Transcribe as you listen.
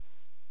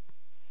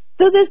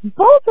So this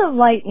bolt of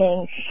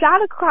lightning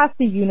shot across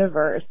the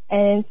universe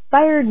and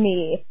inspired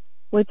me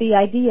with the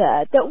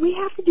idea that we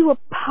have to do a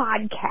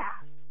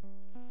podcast.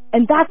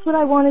 And that's what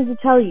I wanted to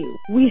tell you.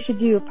 We should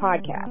do a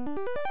podcast.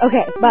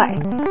 Okay, bye.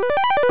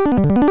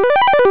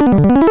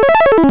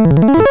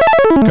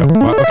 Go.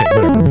 Well, okay,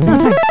 whatever. No,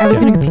 it's fine. I was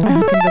gonna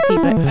go pee,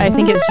 but I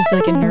think it was just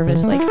like a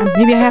nervous, like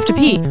maybe I have to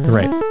pee.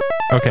 Right.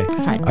 Okay.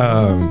 Fine.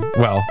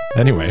 Well,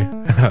 anyway,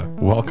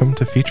 welcome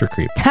to Feature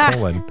Creep.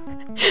 Colon.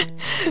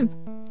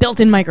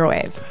 Built-in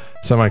microwave.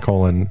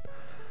 Semicolon.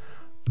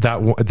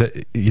 That one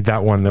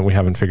that we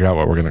haven't figured out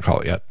what we're going to call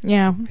it yet.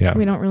 Yeah. Yeah.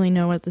 We don't really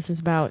know what this is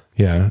about.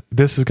 Yeah.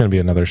 This is going to be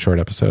another short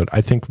episode.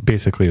 I think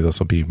basically this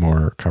will be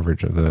more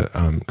coverage of the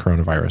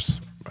coronavirus.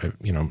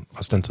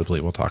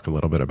 Ostensibly we'll talk a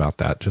little bit about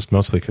that, just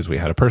mostly because we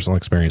had a personal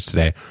experience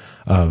today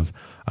of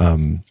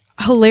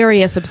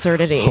hilarious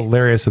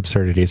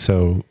absurdity.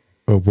 So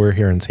we're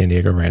here in San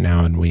Diego right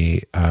now, and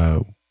we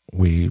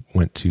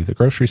went to the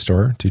grocery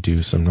store to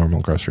do some normal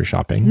grocery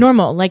shopping.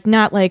 Normal, like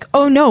not like,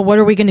 oh no, what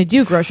are we going to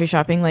do grocery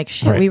shopping? Like,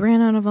 shit, Right. We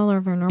ran out of all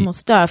of our normal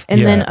stuff. And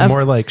yeah, then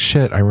more like,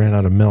 shit, I ran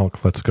out of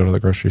milk. Let's go to the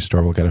grocery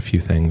store. We'll get a few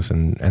things,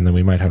 and then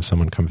we might have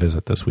someone come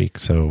visit this week.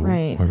 So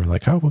Right. we were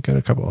like, oh, we'll get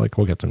a couple,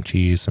 we'll get some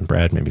cheese, some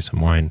bread, maybe some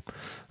wine.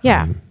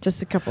 yeah,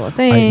 just a couple of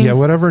things.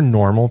 Whatever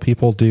normal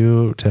people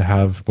do to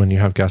have when you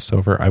have guests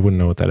over, I wouldn't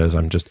know what that is.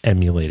 I'm just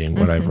emulating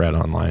what I've read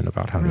online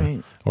about how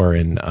Right. to, or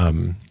in,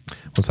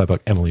 what's that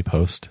book? Emily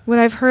Post. What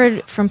I've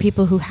heard from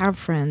people who have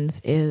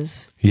friends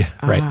is Yeah,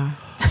 right.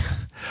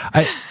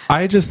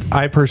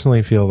 I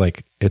personally feel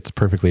like it's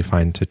perfectly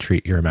fine to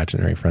treat your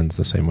imaginary friends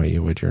the same way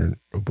you would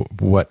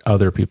what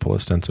other people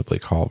ostensibly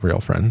call real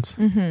friends.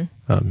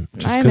 Mm-hmm.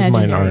 Just because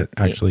mine aren't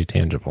actually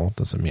tangible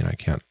doesn't mean I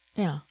can't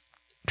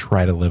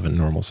try to live a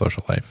normal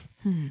social life.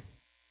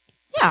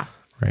 Yeah.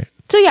 Right.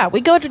 So yeah,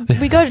 we go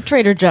to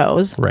Trader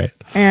Joe's. Right.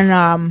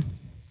 And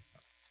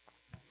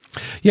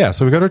Yeah.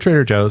 So we go to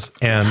Trader Joe's,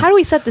 and how do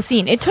we set the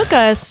scene? It took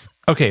us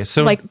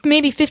so like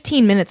maybe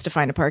 15 minutes to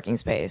find a parking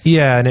space.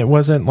 Yeah, and it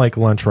wasn't like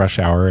lunch rush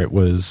hour. It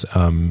was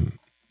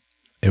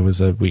it was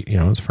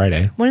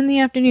Friday. 1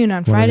 PM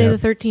on Friday the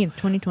 13th,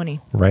 2020.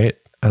 Right.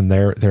 And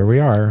there we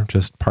are,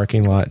 just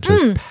parking lot,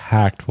 just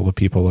packed full of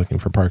people looking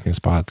for parking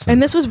spots.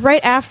 And this was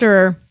right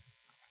after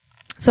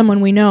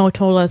someone we know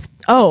told us,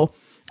 oh,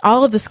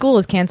 all of the school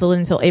is canceled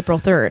until April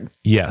 3rd.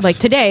 Yes. Like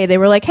today, they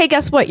were like, hey,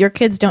 guess what? Your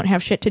kids don't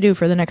have shit to do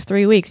for the next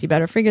 3 weeks. You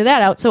better figure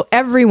that out. So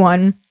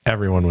everyone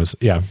was,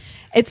 yeah.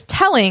 It's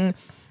telling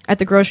at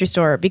the grocery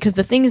store because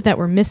the things that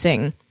were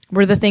missing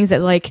were the things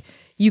that like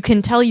you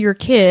can tell your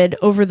kid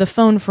over the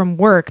phone from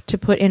work to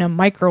put in a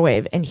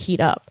microwave and heat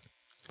up.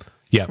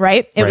 Yeah.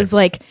 Right? It was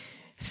like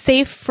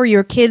safe for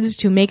your kids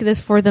to make this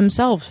for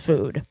themselves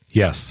food.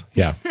 Yes.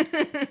 Yeah.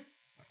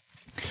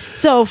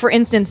 So, for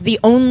instance, the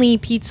only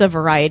pizza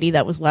variety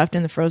that was left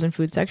in the frozen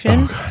food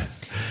section. Oh, God.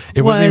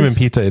 It wasn't even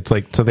pizza. It's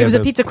like, so they it was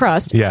a pizza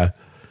crust. Yeah.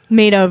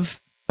 Made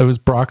of It was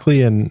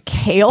broccoli and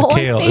kale.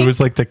 It was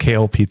like the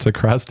kale pizza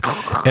crust.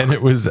 And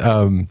it was,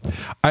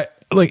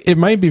 it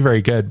might be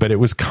very good, but it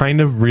was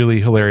kind of really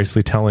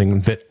hilariously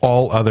telling that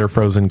all other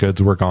frozen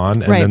goods were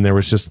gone. And then there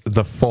was just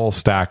the full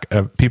stack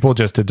of people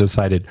just had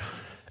decided,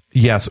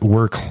 yes,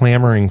 we're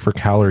clamoring for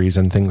calories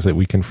and things that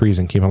we can freeze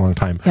and keep a long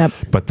time. Yep.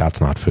 But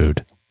that's not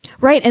food.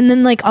 Right. And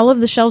then like all of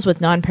the shelves with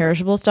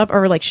non-perishable stuff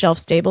or like shelf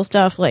stable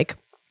stuff, like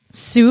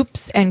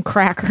soups and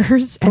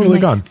crackers. Totally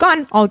and, like,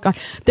 gone. All gone.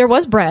 There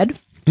was bread.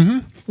 Mm-hmm.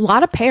 A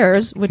lot of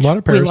pears, which we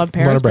love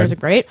pears. Pears are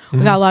great. Mm-hmm.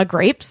 We got a lot of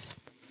grapes.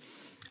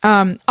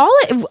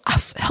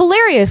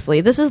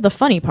 Hilariously, this is the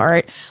funny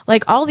part.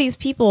 Like all these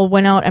people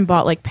went out and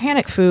bought like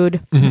panic food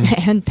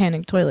and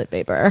panic toilet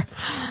paper.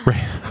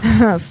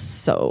 Right.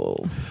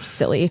 So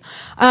silly.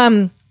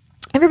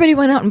 Everybody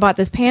went out and bought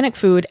this panic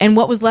food, and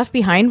what was left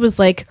behind was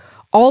like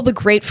all the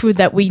great food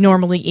that we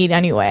normally eat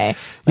anyway.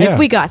 Like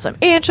we got some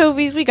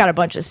anchovies, we got a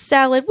bunch of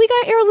salad, we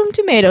got heirloom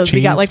tomatoes, cheese,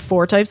 we got like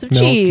 4 types of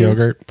milk, cheese,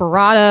 yogurt,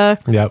 burrata,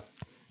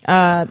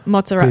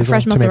 mozzarella, basil,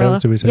 fresh mozzarella.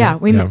 tomatoes,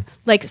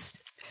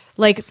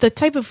 Like the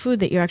type of food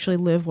that you actually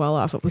live well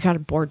off of. We got a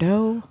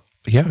Bordeaux.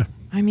 Yeah.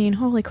 I mean,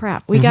 holy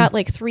crap. We got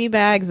like 3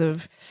 bags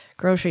of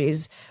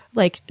groceries,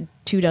 like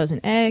 2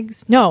 dozen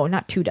eggs. No,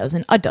 not 2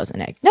 dozen, a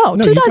dozen eggs. No,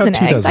 2 dozen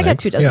eggs. I got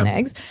 2 dozen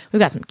eggs. We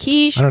got some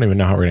quiche. I don't even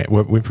know how we're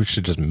going to, we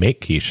should just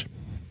make quiche.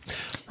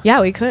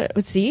 Yeah, we could.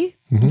 See,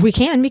 we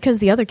can because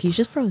the other quiche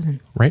is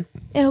frozen. Right.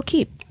 It'll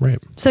keep. Right.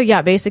 So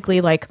yeah, basically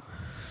like,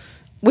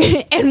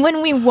 and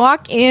when we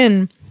walk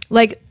in,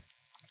 like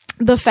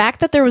the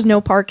fact that there was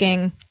no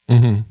parking,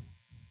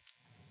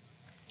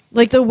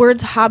 like the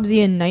words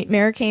Hobbesian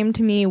nightmare came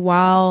to me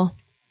while...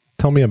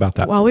 Tell me about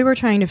that. While we were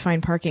trying to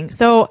find parking.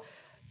 So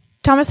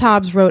Thomas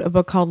Hobbes wrote a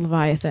book called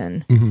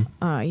Leviathan.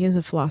 He was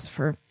a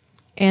philosopher.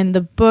 And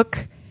the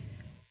book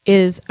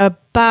is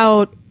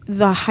about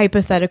the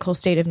hypothetical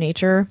state of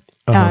nature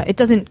It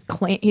doesn't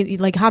claim,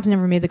 like Hobbes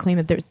never made the claim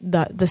that there's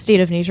the state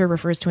of nature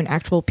refers to an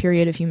actual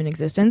period of human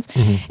existence.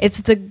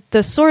 It's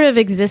the sort of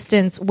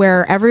existence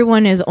where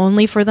everyone is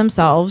only for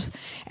themselves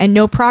and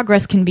no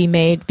progress can be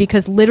made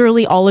because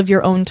literally all of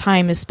your own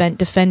time is spent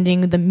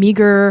defending the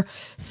meager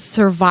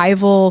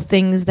survival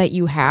things that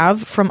you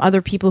have from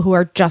other people who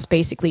are just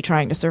basically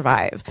trying to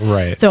survive.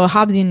 Right. So a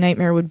Hobbesian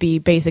nightmare would be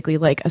basically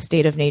like a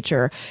state of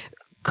nature.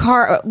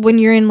 When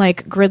you're in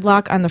like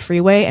gridlock on the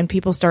freeway and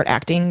people start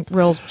acting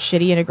real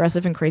shitty and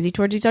aggressive and crazy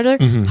towards each other,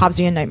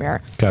 Hobbesian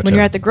nightmare. Gotcha. When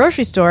you're at the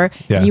grocery store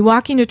and you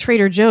walk into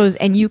Trader Joe's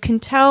and you can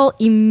tell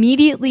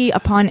immediately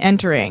upon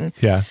entering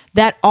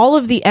that all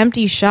of the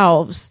empty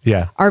shelves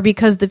are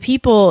because the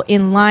people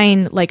in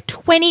line, like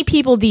 20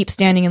 people deep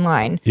standing in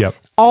line,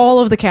 all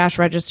of the cash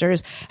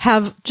registers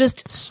have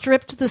just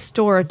stripped the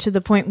store to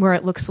the point where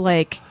it looks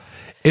like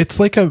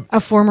it's like a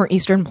former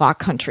Eastern Bloc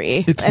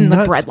country and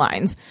the bread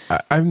lines.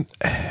 I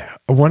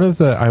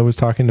was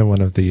talking to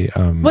one of the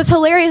what's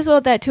hilarious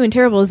about that too and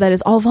terrible is that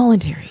it's all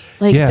voluntary.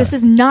 Like this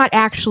is not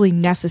actually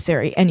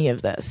necessary, any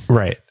of this.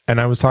 Right. And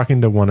I was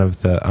talking to one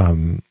of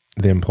the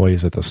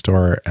employees at the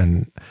store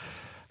and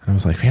I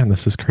was like, man,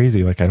 this is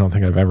crazy. Like I don't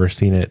think I've ever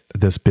seen it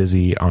this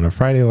busy on a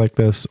Friday like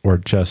this or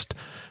just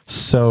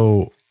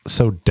so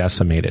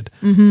decimated.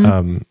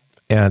 And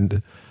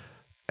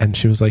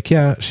she was like,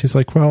 yeah, she's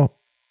like, well,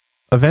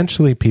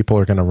 eventually people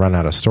are going to run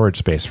out of storage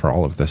space for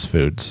all of this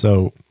food.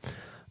 So,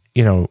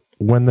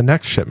 when the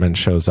next shipment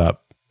shows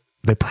up,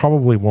 they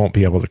probably won't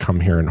be able to come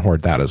here and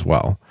hoard that as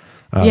well.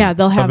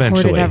 They'll have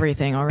hoarded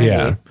everything already.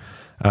 Yeah.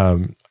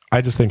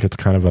 I just think it's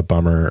kind of a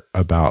bummer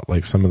about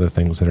like some of the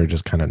things that are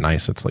just kind of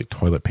nice. It's like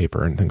toilet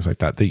paper and things like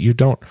that,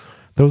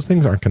 those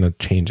things aren't going to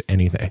change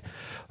anything.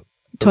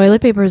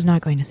 Toilet paper is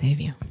not going to save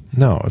you.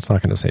 No, it's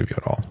not going to save you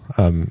at all.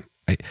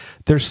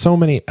 There's so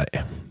many...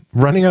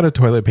 running out of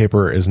toilet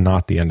paper is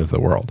not the end of the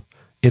world.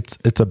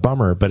 It's a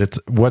bummer, but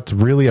what's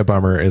really a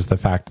bummer is the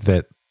fact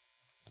that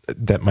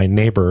my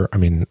neighbor, I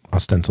mean,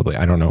 ostensibly,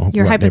 I don't know.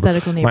 Your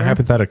hypothetical neighbor. My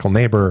hypothetical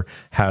neighbor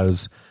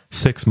has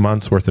 6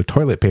 months worth of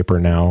toilet paper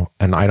now,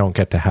 and I don't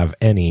get to have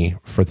any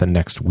for the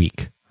next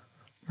week.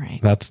 Right.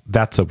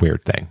 That's a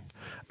weird thing.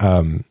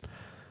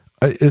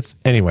 It's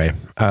anyway.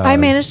 I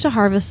managed to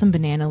harvest some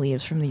banana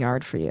leaves from the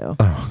yard for you.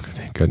 Oh,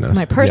 thank goodness! It's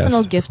my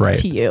personal gift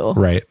to you,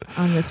 right?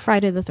 On this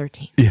Friday the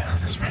 13th. Yeah,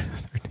 this Friday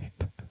the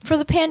 13th. For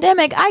the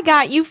pandemic, I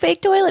got you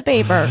fake toilet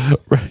paper.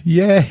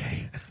 Yay!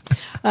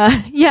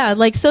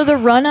 So the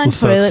run on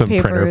toilet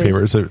paper, printer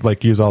papers,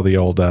 like use all the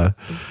old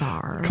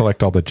bizarre.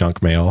 Collect all the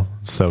junk mail,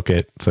 soak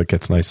it so it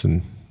gets nice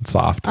and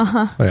soft.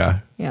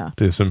 Yeah.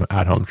 Do some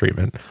at-home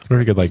treatment. What if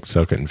you could like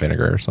soak it in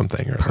vinegar or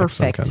something, or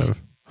perfect. Like some kind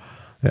of.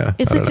 Yeah,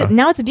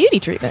 now it's a beauty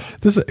treatment.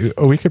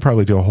 We could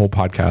probably do a whole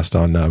podcast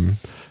on.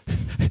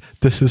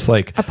 This is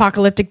like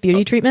apocalyptic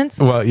beauty treatments.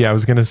 Well, yeah, I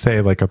was going to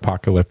say like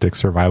apocalyptic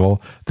survival.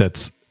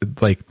 That's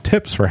like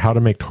tips for how to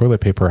make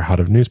toilet paper out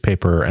of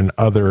newspaper and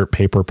other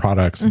paper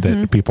products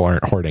that people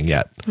aren't hoarding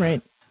yet.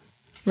 Right.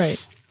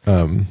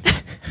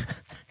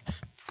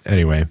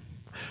 Anyway,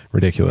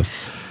 ridiculous.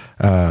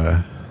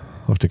 I'll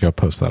have to go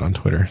post that on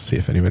Twitter. See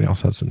if anybody else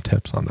has some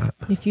tips on that.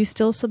 If you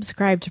still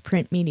subscribe to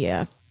print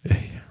media,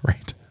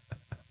 right.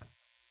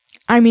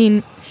 I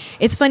mean,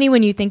 it's funny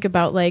when you think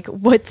about like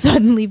what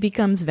suddenly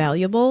becomes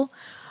valuable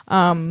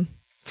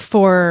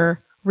for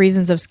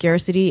reasons of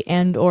scarcity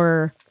and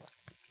or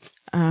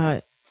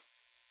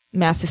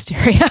mass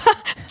hysteria.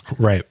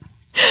 Right.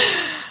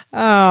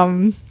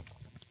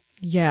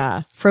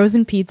 Yeah.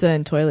 Frozen pizza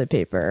and toilet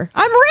paper.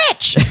 I'm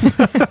rich.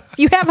 If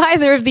you have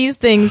either of these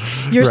things,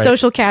 your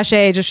social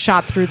cachet just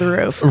shot through the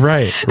roof.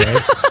 Right.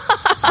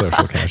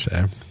 Social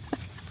cachet.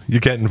 You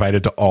get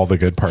invited to all the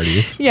good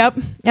parties. Yep.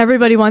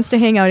 Everybody wants to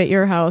hang out at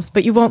your house,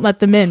 but you won't let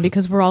them in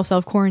because we're all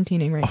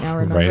self-quarantining right now,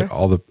 remember? Right.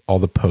 All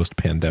the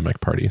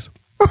post-pandemic parties.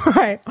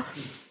 Right.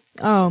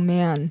 Oh,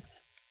 man.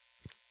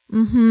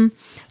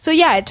 So,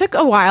 yeah, it took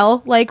a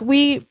while. Like,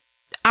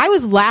 I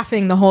was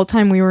laughing the whole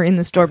time we were in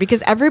the store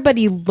because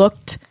everybody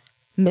looked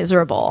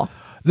miserable.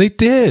 They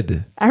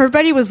did.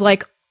 Everybody was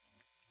like,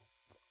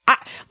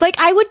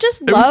 I would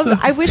just love,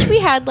 I wish we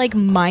had like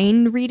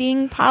mind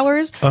reading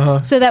powers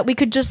so that we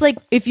could just like,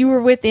 if you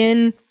were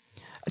within,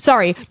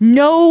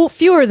 no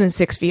fewer than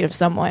 6 feet of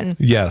someone.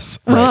 Yes.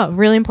 Right.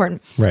 Really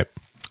important. Right.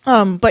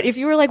 But if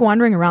you were like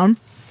wandering around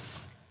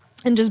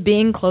and just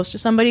being close to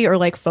somebody or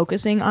like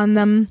focusing on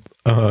them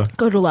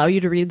could allow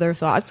you to read their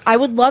thoughts. I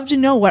would love to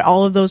know what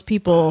all of those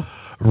people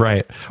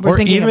were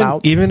thinking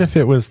about. Even if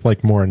it was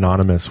like more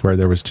anonymous where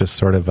there was just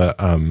sort of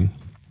a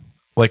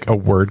like a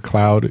word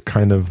cloud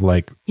kind of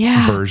like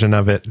version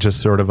of it just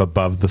sort of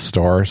above the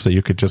store so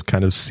you could just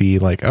kind of see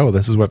like, oh,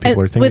 this is what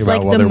people are thinking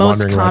about while they're wandering with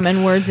like the most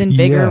common words in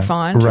bigger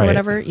font or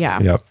whatever.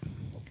 Yeah. Yep.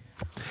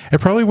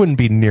 It probably wouldn't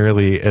be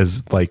nearly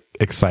as like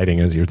exciting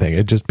as you think.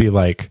 It'd just be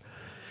like,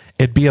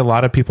 it'd be a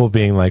lot of people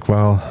being like,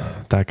 well,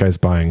 that guy's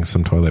buying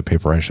some toilet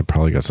paper. I should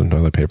probably get some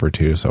toilet paper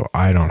too. So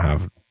I don't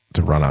have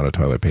to run out of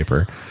toilet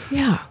paper.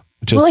 Yeah.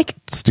 Just like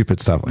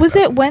stupid stuff like was that.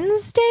 Was it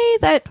Wednesday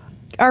that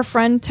our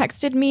friend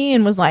texted me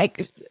and was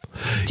like,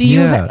 Do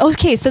you?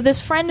 Okay, so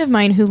this friend of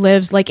mine who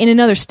lives like in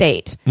another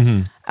state,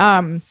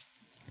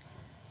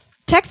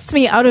 texts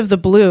me out of the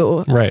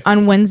blue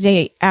on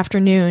Wednesday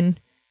afternoon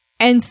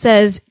and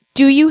says,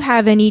 "Do you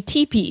have any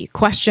teepee?" ?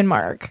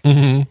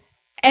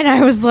 And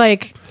I was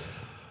like,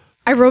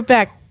 I wrote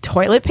back,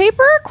 "Toilet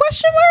paper?" ?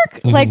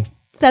 Like,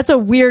 that's a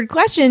weird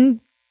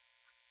question.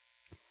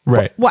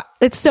 Right. What?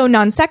 It's so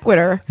non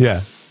sequitur.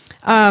 Yeah.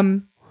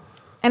 And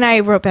I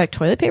wrote back,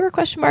 "Toilet paper?" ?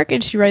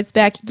 And she writes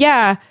back,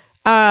 "Yeah."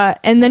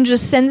 And then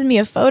just sends me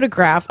a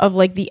photograph of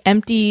like the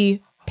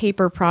empty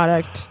paper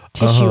product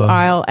tissue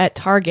aisle at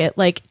Target,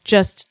 like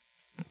just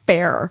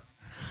bare.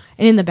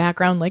 And in the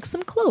background, like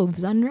some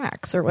clothes on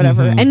racks or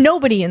whatever, and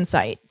nobody in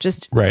sight.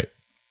 Just very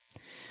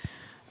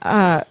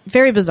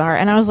bizarre.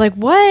 And I was like,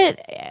 what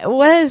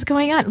is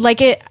going on?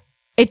 Like it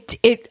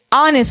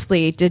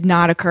honestly did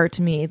not occur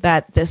to me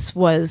that this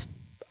was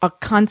a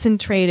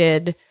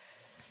concentrated,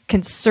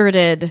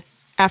 concerted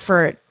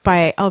effort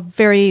by a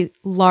very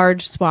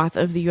large swath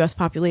of the US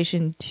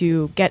population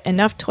to get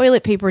enough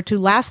toilet paper to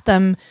last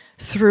them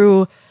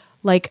through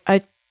like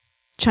a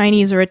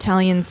Chinese or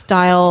Italian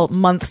style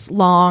months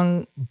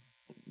long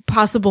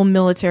possible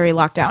military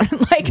lockdown.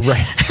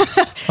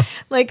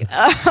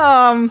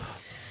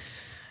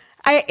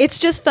 It's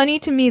just funny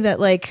to me that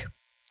like,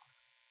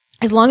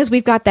 as long as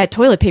we've got that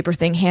toilet paper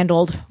thing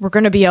handled, we're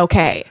going to be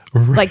okay.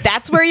 Right. Like,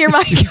 that's where your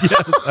mind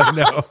goes.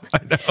 Yes, I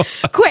know.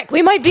 Quick,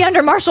 we might be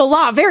under martial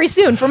law very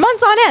soon for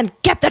months on end.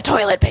 Get the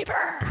toilet paper.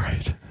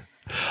 Right.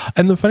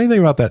 And the funny thing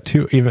about that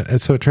too, even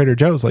so at Trader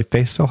Joe's, like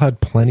they still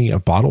had plenty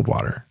of bottled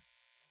water.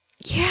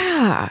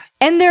 Yeah.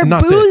 And their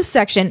booze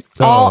section,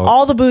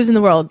 all the booze in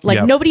the world.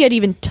 Like nobody had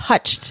even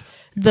touched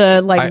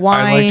the like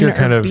wine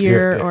or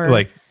beer or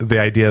like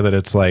the idea that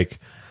it's like,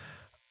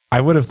 I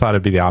would have thought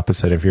it'd be the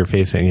opposite. If you're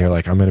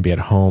like, I'm going to be at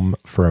home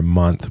for a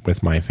month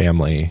with my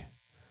family,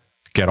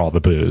 get all the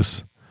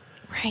booze.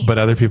 Right. But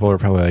other people are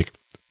probably like,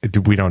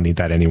 we don't need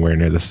that anywhere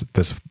near this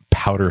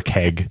powder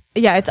keg.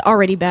 Yeah, it's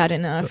already bad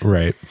enough.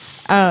 Right.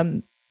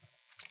 That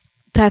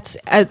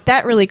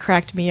really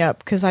cracked me up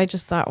because I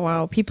just thought,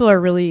 wow, people are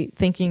really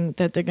thinking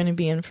that they're going to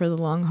be in for the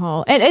long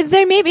haul. And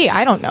they may be,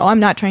 I don't know.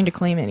 I'm not trying to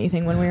claim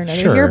anything one way or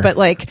another here, but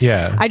like,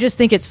 I just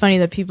think it's funny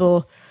that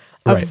people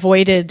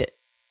avoided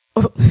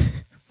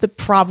the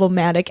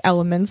problematic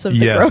elements of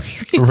the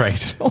grocery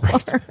store.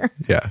 Right.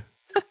 Yeah.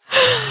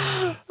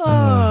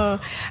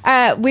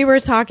 We were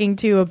talking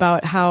too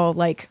about how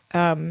like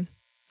so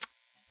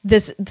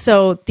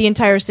the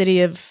entire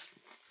city of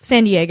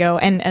San Diego,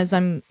 and as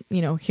I'm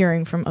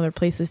hearing from other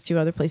places too,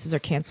 other places are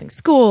canceling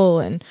school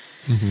and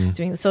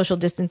doing the social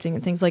distancing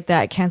and things like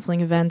that,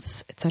 canceling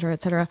events, et cetera,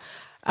 et cetera.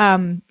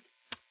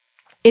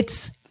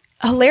 It's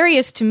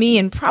hilarious to me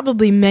and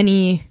probably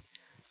many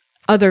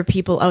other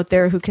people out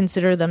there who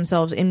consider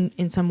themselves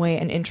in some way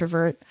an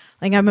introvert.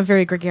 Like, I'm a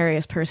very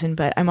gregarious person,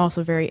 but I'm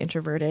also very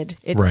introverted.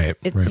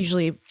 It's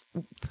usually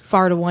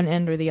far to one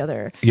end or the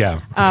other.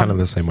 Yeah, kind of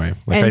the same way.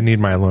 Like, I need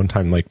my alone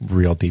time, like,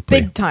 real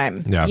deeply. Big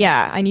time.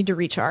 Yeah, I need to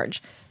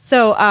recharge.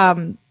 So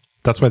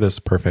that's why this is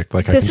perfect.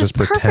 Like, I can just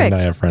pretend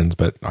I have friends,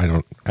 but I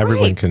don't.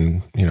 Everyone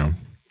can,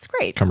 it's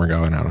great. Come or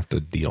go, and I don't have to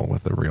deal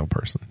with a real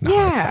person. No,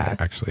 yeah,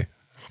 actually.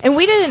 And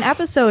we did an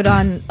episode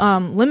on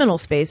liminal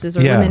spaces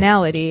or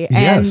liminality.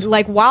 And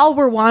like, while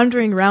we're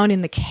wandering around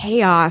in the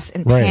chaos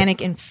and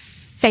panic and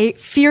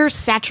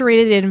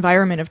fear-saturated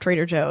environment of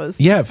Trader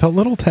Joe's. Yeah, it felt a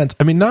little tense.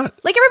 I mean, not...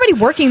 Like, everybody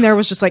working there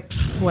was just like,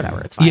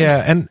 whatever, it's fine.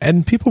 Yeah,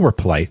 and people were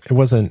polite. It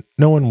wasn't...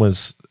 No one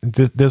was...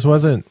 This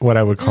wasn't what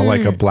I would call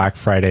like a Black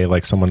Friday,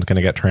 like someone's going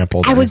to get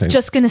trampled. I was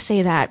just going to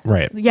say that.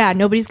 Right. Yeah,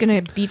 nobody's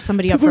going to beat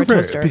somebody up for a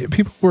toaster.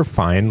 People were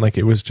fine. Like,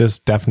 it was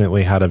just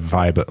definitely had a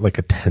vibe, like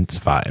a tense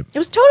vibe. It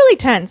was totally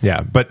tense.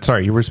 Yeah, but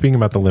sorry, you were speaking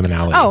about the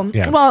liminality. Oh,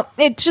 yeah. Well,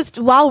 it just,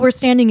 while we're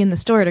standing in the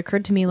store, it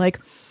occurred to me, like,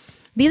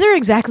 these are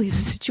exactly the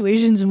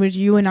situations in which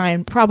you and I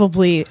and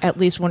probably at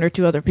least one or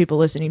two other people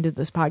listening to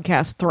this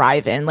podcast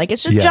thrive in. Like,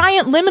 it's just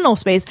giant liminal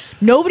space.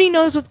 Nobody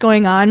knows what's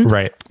going on.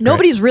 Right.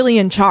 Nobody's really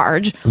in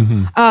charge.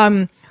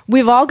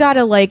 We've all got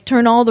to like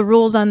turn all the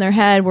rules on their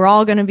head. We're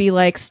all going to be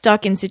like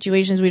stuck in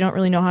situations we don't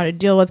really know how to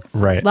deal with.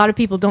 Right. A lot of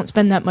people don't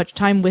spend that much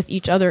time with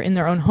each other in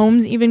their own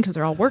homes, even because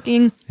they're all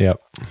working.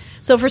 Yep.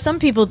 So for some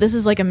people, this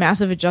is like a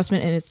massive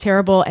adjustment and it's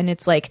terrible. And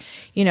it's like,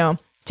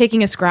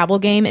 taking a Scrabble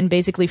game and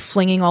basically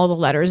flinging all the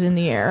letters in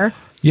the air.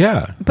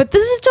 Yeah. But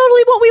this is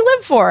totally what we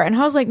live for. And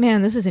I was like,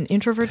 man, this is an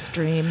introvert's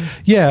dream.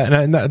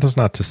 Yeah. And that's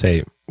not to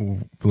say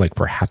like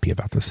we're happy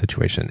about the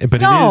situation,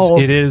 but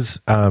it is.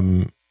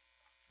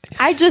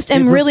 I just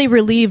am really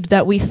relieved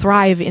that we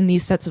thrive in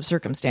these sets of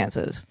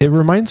circumstances. It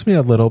reminds me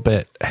a little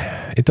bit.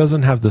 It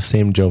doesn't have the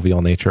same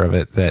jovial nature of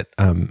it that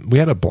we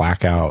had a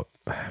blackout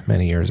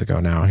many years ago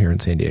now here in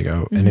San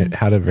Diego. And it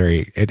had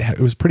it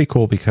was pretty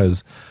cool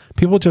because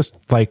people just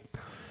like,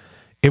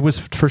 it was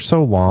for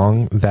so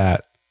long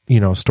that,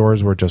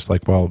 stores were just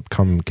like, well,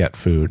 come get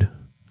food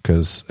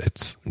because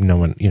it's no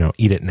one,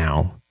 eat it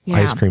now. Yeah.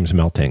 Ice cream's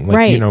melting.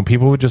 Like,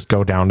 people would just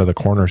go down to the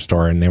corner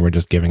store and they were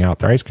just giving out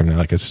their ice cream. They're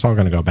like, it's just all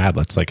going to go bad.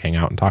 Let's like hang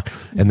out and talk.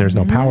 And there's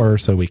no power.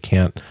 So we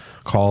can't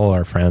call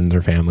our friends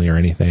or family or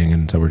anything.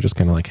 And so we're just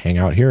going to like hang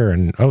out here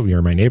and, oh,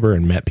 you're my neighbor,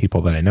 and met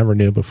people that I never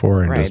knew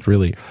before. And just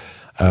really,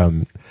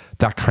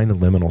 that kind of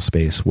liminal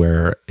space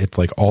where it's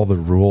like all the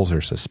rules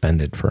are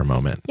suspended for a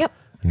moment. Yep.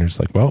 And you're just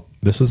like, well,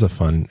 this is a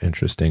fun,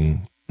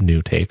 interesting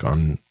new take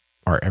on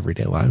our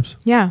everyday lives.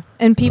 Yeah.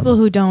 And people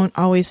who don't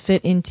always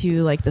fit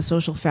into like the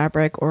social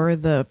fabric or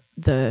the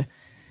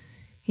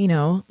you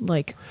know,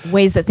 like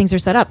ways that things are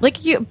set up, like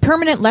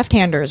permanent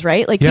left-handers,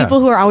 right? Like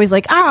people who are always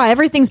like,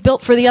 everything's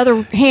built for the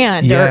other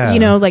hand, or, you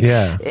know, like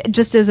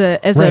just as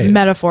a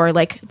metaphor,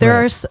 like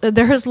there's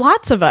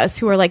lots of us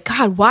who are like,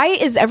 God, why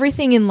is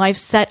everything in life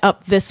set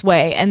up this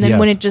way? And then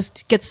when it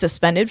just gets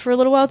suspended for a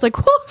little while, it's like,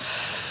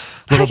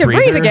 I can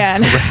breathe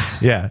again.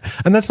 Yeah.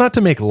 And that's not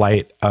to make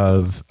light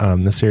of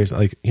the serious,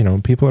 like, you know,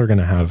 people are going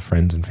to have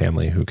friends and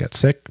family who get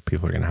sick.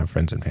 People are going to have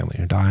friends and family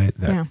who die.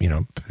 That, you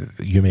know,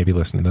 you may be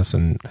listening to this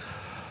and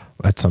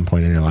at some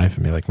point in your life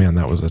and be like, man,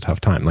 that was a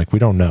tough time. Like, we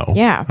don't know.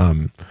 Yeah.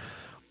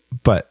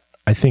 But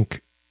I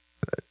think,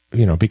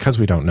 you know, because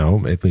we don't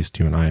know, at least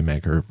you and I,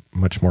 Meg, are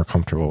much more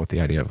comfortable with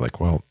the idea of like,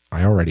 well,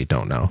 I already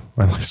don't know.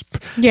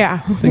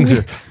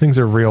 Things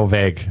are real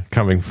vague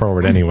coming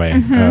forward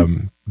anyway.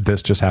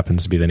 This just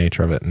happens to be the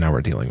nature of it, and now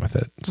we're dealing with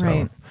it. So,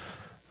 right.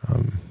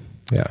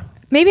 Yeah.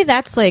 Maybe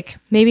that's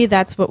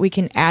what we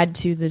can add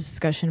to the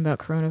discussion about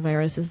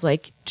coronavirus is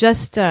like,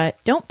 just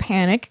don't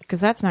panic,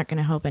 because that's not going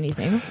to help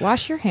anything.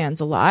 Wash your hands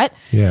a lot.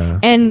 Yeah.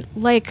 And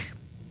like,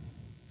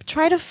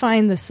 try to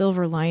find the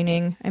silver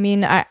lining. I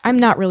mean, I'm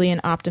not really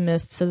an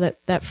optimist, so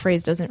that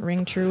phrase doesn't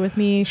ring true with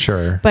me.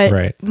 Sure.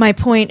 But my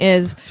point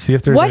is, see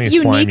if there's what any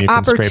unique slime you can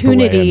opportunities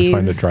scrape away and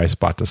find a dry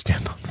spot to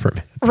stand on for a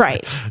minute.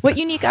 Right. What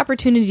unique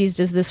opportunities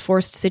does this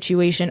forced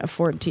situation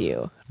afford to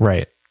you?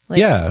 Right. Like,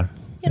 yeah.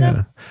 You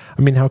know?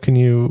 I mean, how can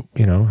you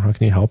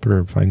help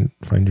or find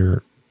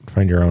your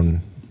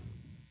own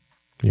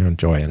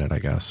joy in it, I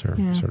guess, or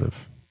sort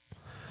of.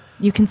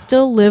 You can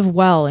still live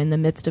well in the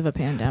midst of a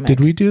pandemic. Did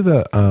we do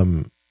the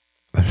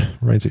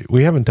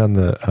we haven't done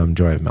the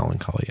Joy of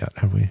Melancholy yet,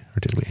 have we? Or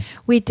did we?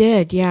 We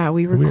did, yeah.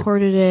 We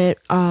recorded it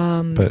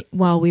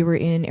while we were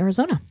in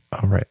Arizona.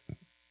 Oh, right.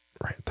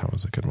 Right. That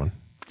was a good one.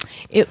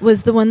 It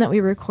was the one that we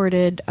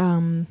recorded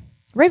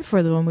right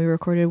before the one we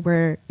recorded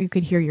where you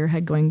could hear your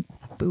head going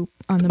boop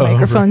on the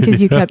microphone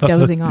because you kept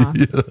dozing off.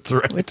 Yeah, that's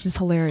right. Which is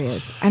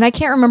hilarious. And I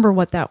can't remember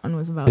what that one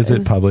was about. Is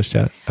it published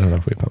yet? I don't know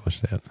if we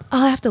published it yet.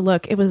 I'll have to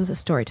look. It was a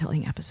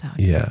storytelling episode.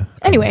 Yeah.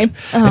 Anyway.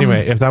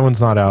 If that one's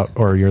not out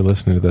or you're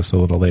listening to this a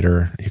little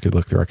later, you could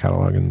look through our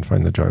catalog and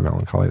find the Joy of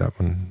Melancholy. That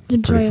one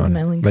was pretty fun.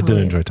 I did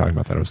enjoy talking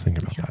about that. I was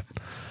thinking about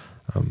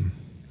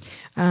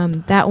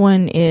that. That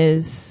one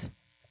is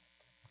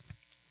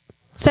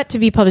set to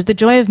be published. The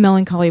Joy of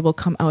Melancholy will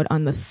come out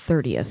on the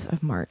 30th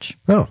of March.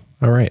 Oh,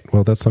 all right.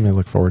 Well, that's something to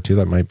look forward to.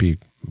 That might be,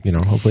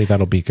 hopefully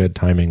that'll be good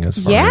timing as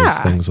far as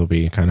things will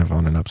be kind of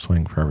on an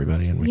upswing for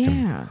everybody. And we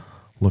can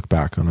look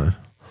back on a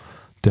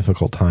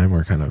difficult time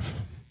where kind of,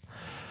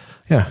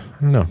 I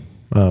don't know.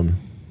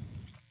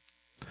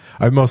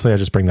 I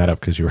just bring that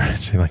up because you were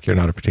actually like, you're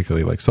not a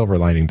particularly like silver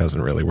lining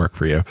doesn't really work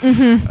for you.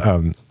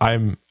 Mm-hmm.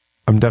 I'm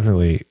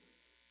definitely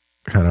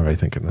kind of, I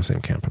think, in the same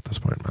camp at this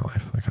point in my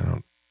life. Like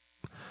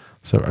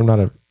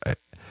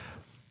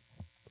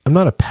I'm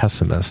not a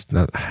pessimist.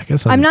 I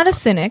guess I'm not a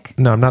cynic.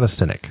 No, I'm not a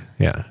cynic.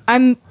 Yeah.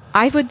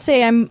 I would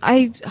say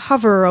I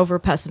hover over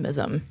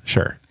pessimism.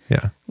 Sure.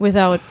 Yeah.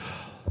 Without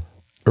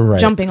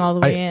jumping all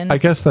the way in. I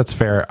guess that's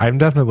fair. I'm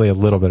definitely a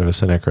little bit of a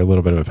cynic or a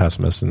little bit of a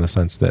pessimist in the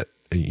sense that,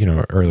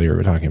 earlier we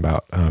were talking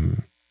about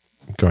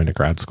going to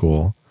grad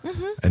school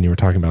and you were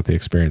talking about the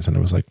experience and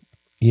it was like,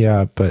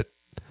 yeah, but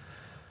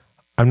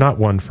I'm not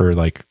one for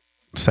like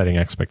setting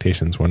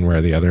expectations one way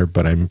or the other,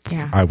 but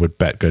I would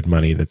bet good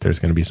money that there's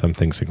going to be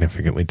something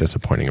significantly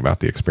disappointing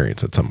about the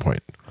experience at some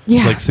point.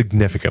 Yeah. Like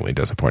significantly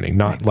disappointing,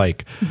 not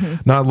like,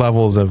 not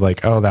levels of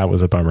like, oh, that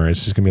was a bummer.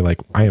 It's just gonna be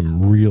like, I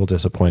am real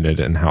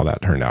disappointed in how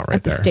that turned out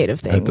right there. At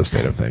the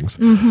state of things.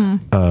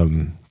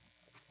 Mm-hmm.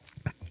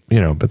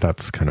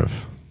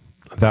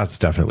 But that's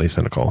definitely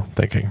cynical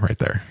thinking right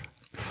there.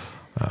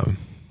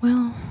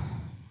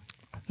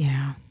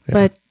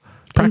 But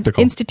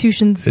practical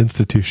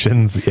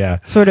institutions, yeah,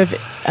 sort of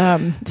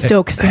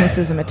stoke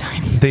cynicism at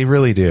times. They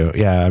really do.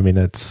 Yeah, I mean,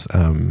 it's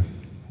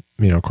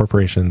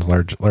corporations,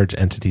 large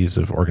entities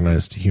of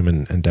organized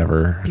human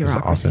endeavor, is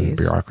often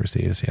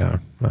bureaucracies. Yeah.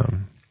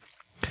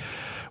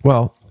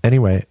 Well,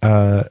 anyway,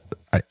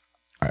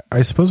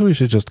 I suppose we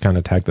should just kind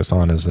of tag this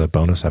on as a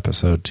bonus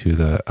episode to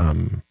the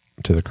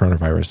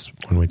coronavirus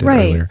one we did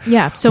earlier.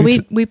 Yeah. So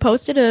we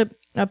posted a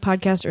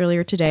podcast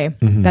earlier today.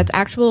 Mm-hmm. That's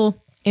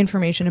actual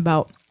information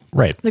about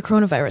the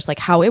coronavirus, like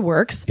how it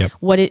works,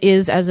 what it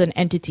is as an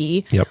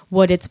entity,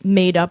 what it's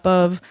made up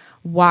of,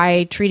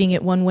 why treating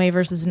it one way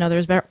versus another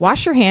is better.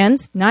 Wash your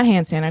hands, not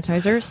hand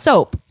sanitizer.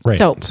 Soap. Right.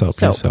 Soap.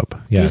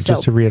 Yeah. Use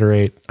just soap. To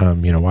reiterate,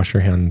 wash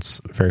your hands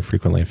very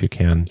frequently if you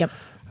can. Yep.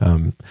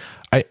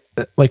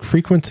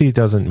 Frequency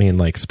doesn't mean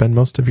like spend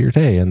most of your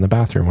day in the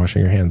bathroom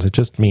washing your hands. It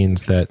just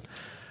means that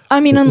I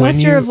mean,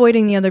 unless you're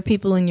avoiding the other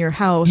people in your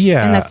house,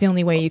 and that's the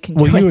only way you can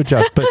do it. Well, you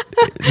adjust, but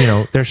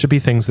there should be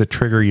things that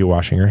trigger you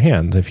washing your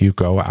hands. If you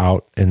go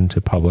out into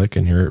public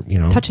and you're,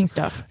 touching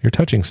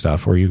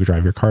stuff, or you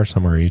drive your car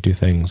somewhere, you do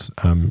things,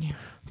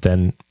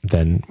 then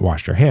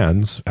wash your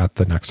hands at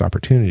the next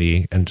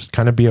opportunity, and just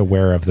kind of be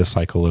aware of this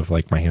cycle of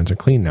like, my hands are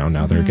clean now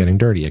they're getting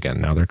dirty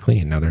again, now they're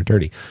clean, now they're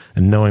dirty.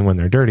 And knowing when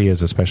they're dirty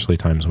is especially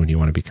times when you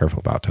want to be careful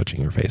about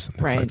touching your face and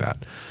things like that.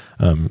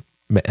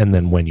 And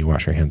then when you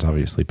wash your hands,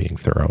 obviously being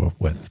thorough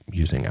with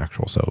using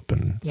actual soap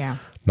and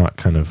not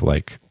kind of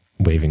like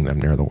waving them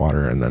near the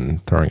water and then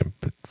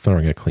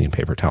throwing a clean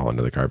paper towel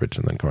into the garbage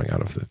and then going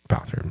out of the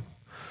bathroom,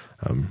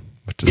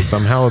 which is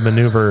somehow a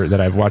maneuver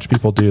that I've watched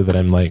people do that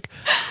I'm like,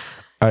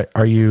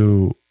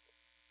 you're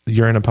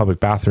in a public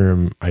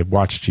bathroom. I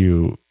watched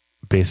you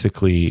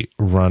basically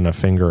run a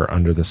finger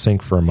under the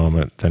sink for a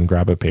moment, then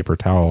grab a paper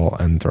towel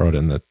and throw it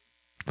in the,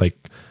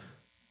 like,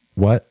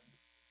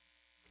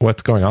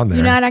 what's going on there?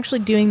 You're not actually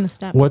doing the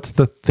steps. What's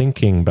the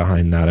thinking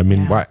behind that? I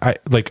mean, why?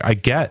 I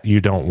get you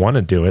don't want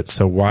to do it,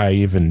 so why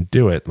even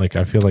do it? Like,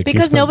 I feel like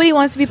because nobody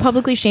wants to be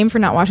publicly shamed for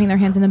not washing their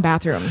hands in the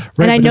bathroom,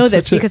 and I know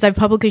this because I've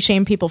publicly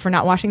shamed people for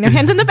not washing their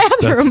hands in the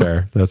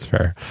bathroom. That's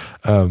fair.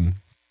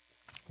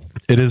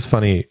 It is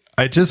funny.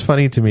 It's just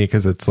funny to me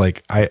because it's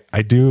like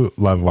I do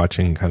love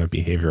watching kind of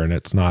behavior, and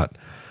it's not.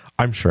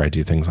 I'm sure I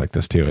do things like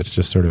this too. It's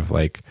just sort of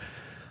like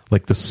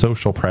the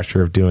social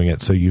pressure of doing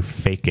it, so you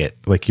fake it.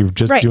 Like you're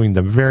just doing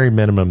the very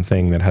minimum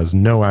thing that has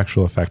no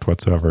actual effect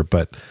whatsoever,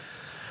 but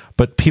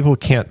people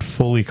can't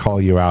fully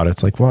call you out.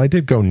 It's like, well, I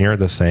did go near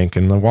the sink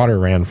and the water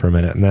ran for a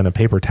minute and then a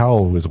paper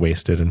towel was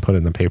wasted and put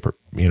in the paper,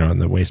 in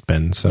the waste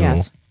bin. So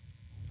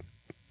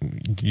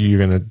you're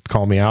going to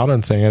call me out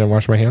on saying I didn't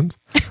wash my hands?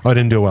 Oh, I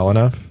didn't do it well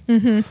enough?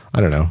 Mm-hmm. I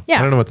don't know. Yeah.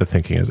 I don't know what the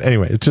thinking is.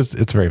 Anyway,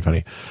 it's very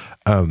funny.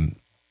 Anyway,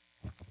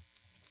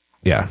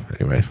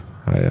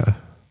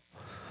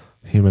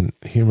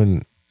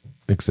 human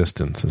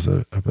existence is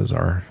a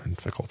bizarre and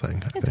fickle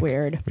thing. It's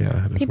weird.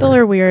 Yeah. People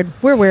are weird.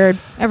 We're weird.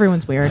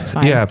 Everyone's weird. It's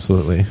fine. Yeah,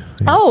 absolutely.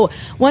 Yeah. Oh,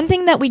 one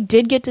thing that we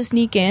did get to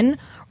sneak in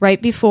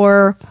right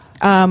before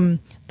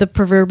the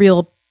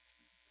proverbial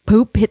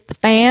poop hit the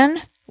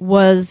fan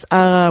was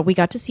we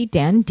got to see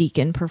Dan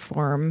Deacon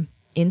perform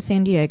in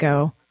San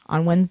Diego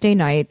on Wednesday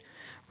night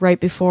right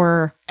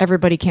before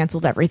everybody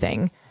canceled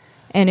everything.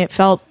 And it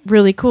felt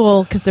really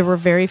cool because there were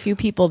very few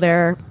people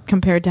there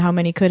compared to how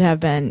many could have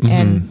been. Mm-hmm.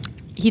 And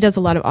he does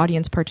a lot of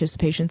audience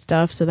participation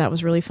stuff, so that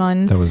was really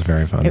fun. That was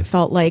very fun. It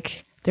felt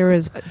like there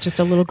was just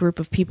a little group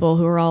of people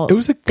who were all it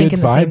was a good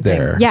vibe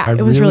there. Yeah,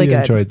 it was really good.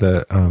 I enjoyed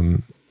the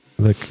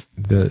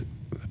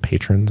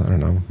patrons. I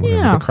don't know,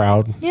 the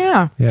crowd.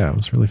 Yeah, it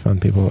was really fun.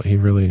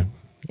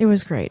 It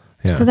was great.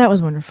 Yeah. So that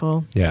was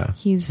wonderful. Yeah,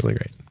 he's really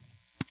great.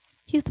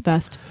 He's the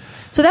best.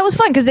 So that was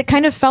fun because it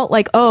kind of felt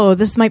like, oh,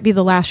 this might be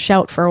the last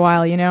shout for a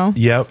while,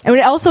 Yep. And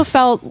it also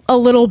felt a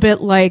little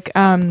bit like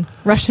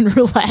Russian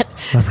roulette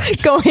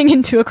going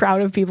into a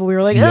crowd of people. We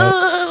were like,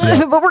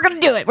 but we're going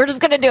to do it. We're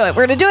just going to do it.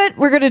 We're going to do it.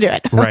 We're going to do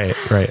it. Right.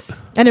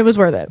 And it was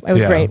worth it. It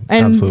was great.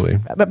 And absolutely.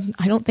 But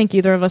I don't think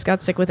either of us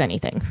got sick with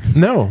anything.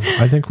 No,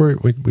 I think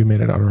we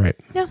made it out all right.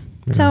 Yeah.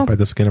 So by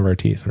the skin of our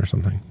teeth or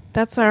something.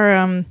 That's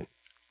our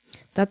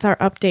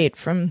update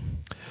from.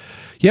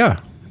 Yeah.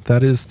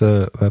 That's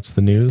the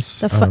news.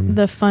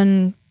 The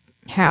fun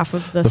half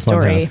of the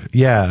story.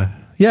 Yeah.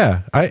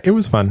 It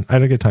was fun. I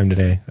had a good time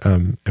today.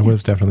 It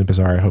was definitely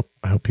bizarre.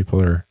 I hope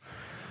people are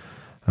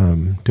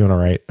doing all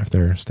right if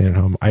they're staying at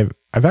home.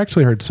 I've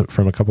actually heard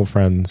from a couple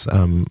friends.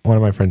 One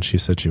of my friends, she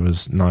said she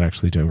was not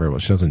actually doing very well.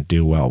 She doesn't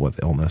do well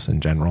with illness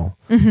in general.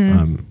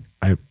 Mm-hmm.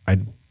 I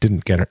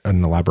didn't get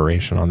an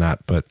elaboration on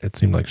that, but it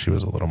seemed like she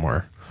was a little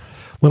more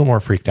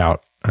freaked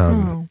out.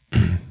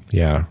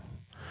 Yeah.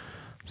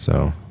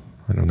 So.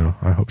 I don't know.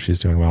 I hope she's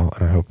doing well.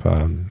 And I hope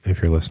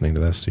if you're listening to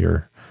this,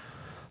 you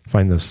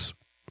find this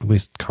at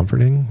least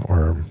comforting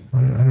or I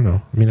don't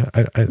know. I mean,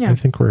 I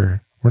think we're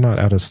not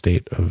at a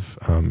state of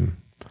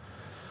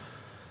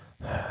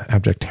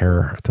abject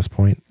terror at this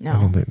point. No.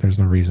 I don't think there's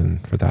no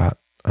reason for that.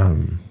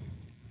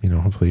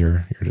 Hopefully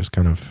you're just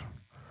kind of.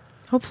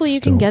 Hopefully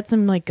you can get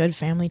some like good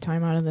family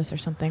time out of this or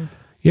something.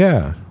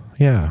 Yeah.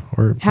 Yeah.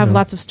 Or have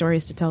lots of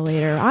stories to tell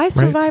later. I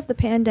survived the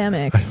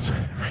pandemic.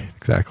 Right.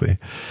 Exactly.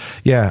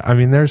 Yeah. I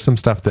mean, there's some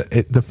stuff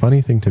the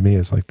funny thing to me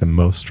is like the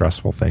most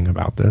stressful thing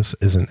about this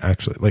isn't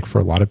actually like for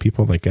a lot of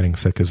people, like getting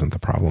sick isn't the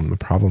problem. The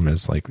problem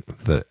is like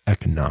the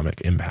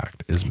economic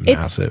impact is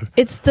massive.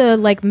 It's the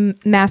like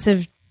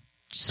massive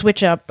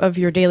switch up of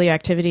your daily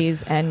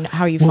activities and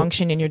how you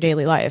function in your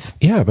daily life.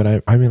 Yeah.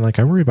 But I mean, like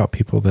I worry about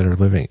people that are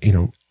living,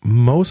 a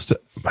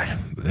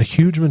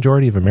huge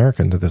majority of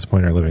Americans at this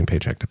point are living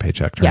paycheck to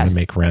paycheck, trying to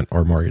make rent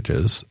or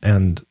mortgages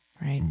and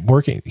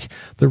working.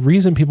 The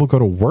reason people go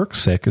to work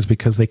sick is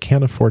because they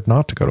can't afford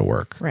not to go to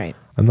work. Right.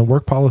 And the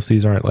work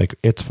policies aren't like,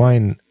 it's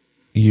fine.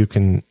 You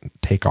can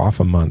take off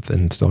a month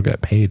and still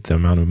get paid the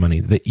amount of money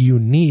that you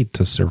need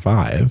to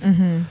survive.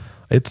 Mm-hmm.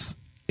 It's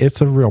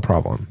a real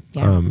problem.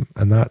 Yeah.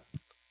 And that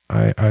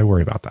I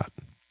worry about that.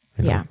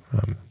 Yeah.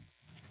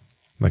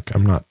 Like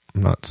I'm not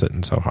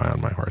sitting so high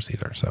on my horse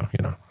either. So,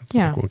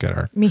 Yeah. We'll get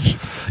our Me.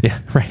 Yeah,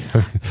 right. I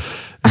mean,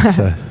 it's,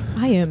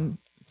 I am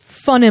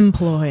fun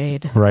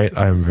employed. right.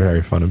 I'm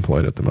very fun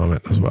employed at the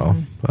moment as well.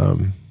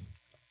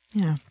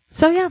 Yeah.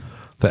 So yeah.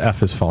 The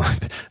F is falling.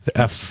 The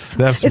F's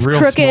It's real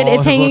crooked. small.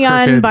 It's hanging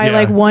on crooked. by Yeah.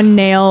 like one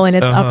nail and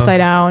it's upside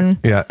down.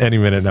 Yeah. Any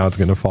minute now it's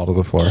going to fall to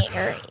the floor.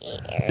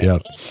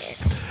 Yep.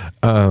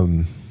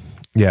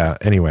 Yeah.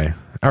 Anyway.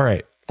 All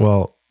right.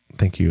 Well,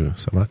 thank you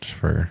so much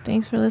for.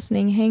 Thanks for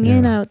listening. Hang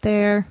in out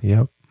there.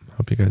 Yep.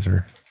 Hope you guys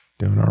are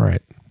doing all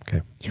right.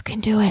 Okay. You can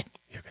do it.